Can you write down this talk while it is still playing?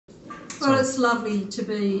Well, it's lovely to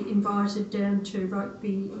be invited down to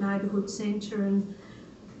Rokeby Neighbourhood Centre and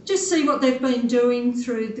just see what they've been doing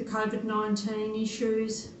through the COVID-19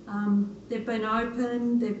 issues. They've been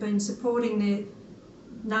open, they've been supporting their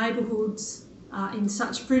neighbourhoods in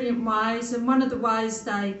such brilliant ways, and one of the ways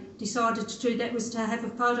they decided to do that was to have a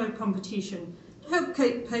photo competition to help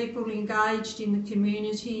keep people engaged in the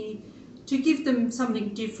community, to give them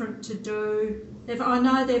something different to do. I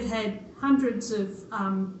know they've had hundreds of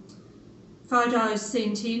photos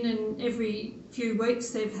sent in, and every few weeks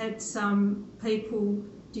they've had some people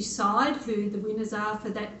decide who the winners are for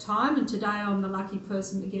that time, and today I'm the lucky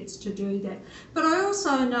person that gets to do that. But I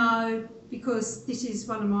also know, because this is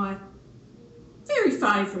one of my very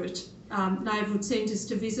favourite neighbourhood centres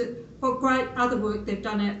to visit, what great other work they've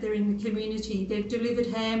done out there in the community. They've delivered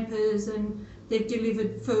hampers and they've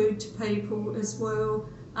delivered food to people as well,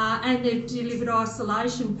 and they've delivered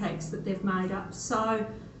isolation packs that they've made up. So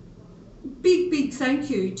big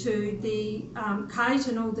thank you to the Kate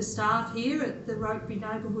and all the staff here at the Rokeby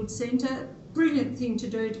Neighbourhood Centre. Brilliant thing to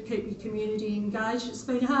do to keep your community engaged. It's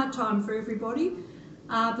been a hard time for everybody,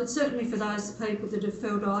 but certainly for those people that have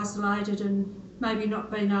felt isolated and maybe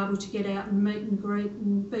not been able to get out and meet and greet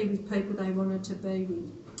and be with people they wanted to be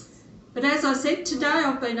with. But as I said, today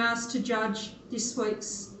I've been asked to judge this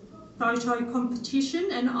week's photo competition,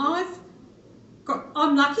 and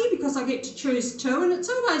I'm lucky because I get to choose two, and it's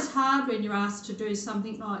always hard when you're asked to do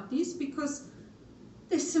something like this because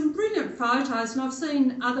there's some brilliant photos, and I've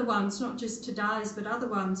seen other ones, not just today's, but other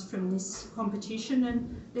ones from this competition,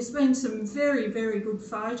 and there's been some very good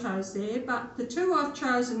photos there. But the two I've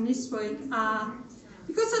chosen this week are,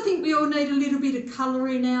 because I think we all need a little bit of colour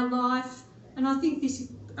in our life, and I think this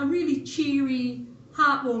is a really cheery,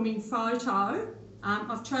 heartwarming photo.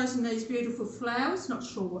 I've chosen these beautiful flowers, not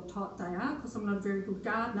sure what type they are because I'm not a very good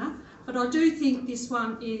gardener, but I do think this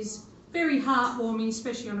one is very heartwarming,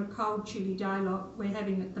 especially on a cold, chilly day like we're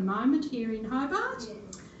having at the moment here in Hobart.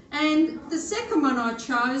 And the second one I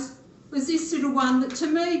chose was this little one that to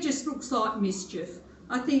me just looks like mischief.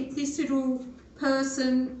 I think this little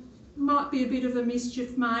person might be a bit of a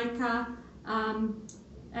mischief maker,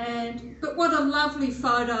 but what a lovely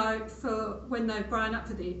photo for when they've grown up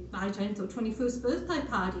for their 18th or 21st birthday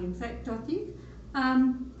party, in fact, I think.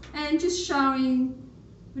 And just showing,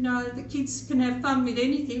 you know, the kids can have fun with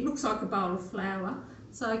anything. It looks like a bowl of flour.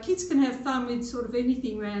 So kids can have fun with sort of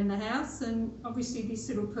anything around the house, and obviously this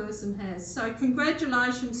little person has. So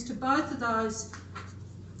congratulations to both of those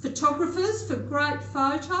photographers for great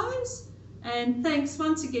photos. And thanks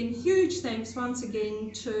once again, huge thanks once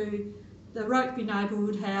again to the Rokeby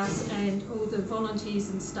Neighbourhood House and all the volunteers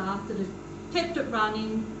and staff that have kept it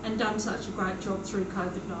running and done such a great job through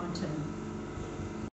COVID-19.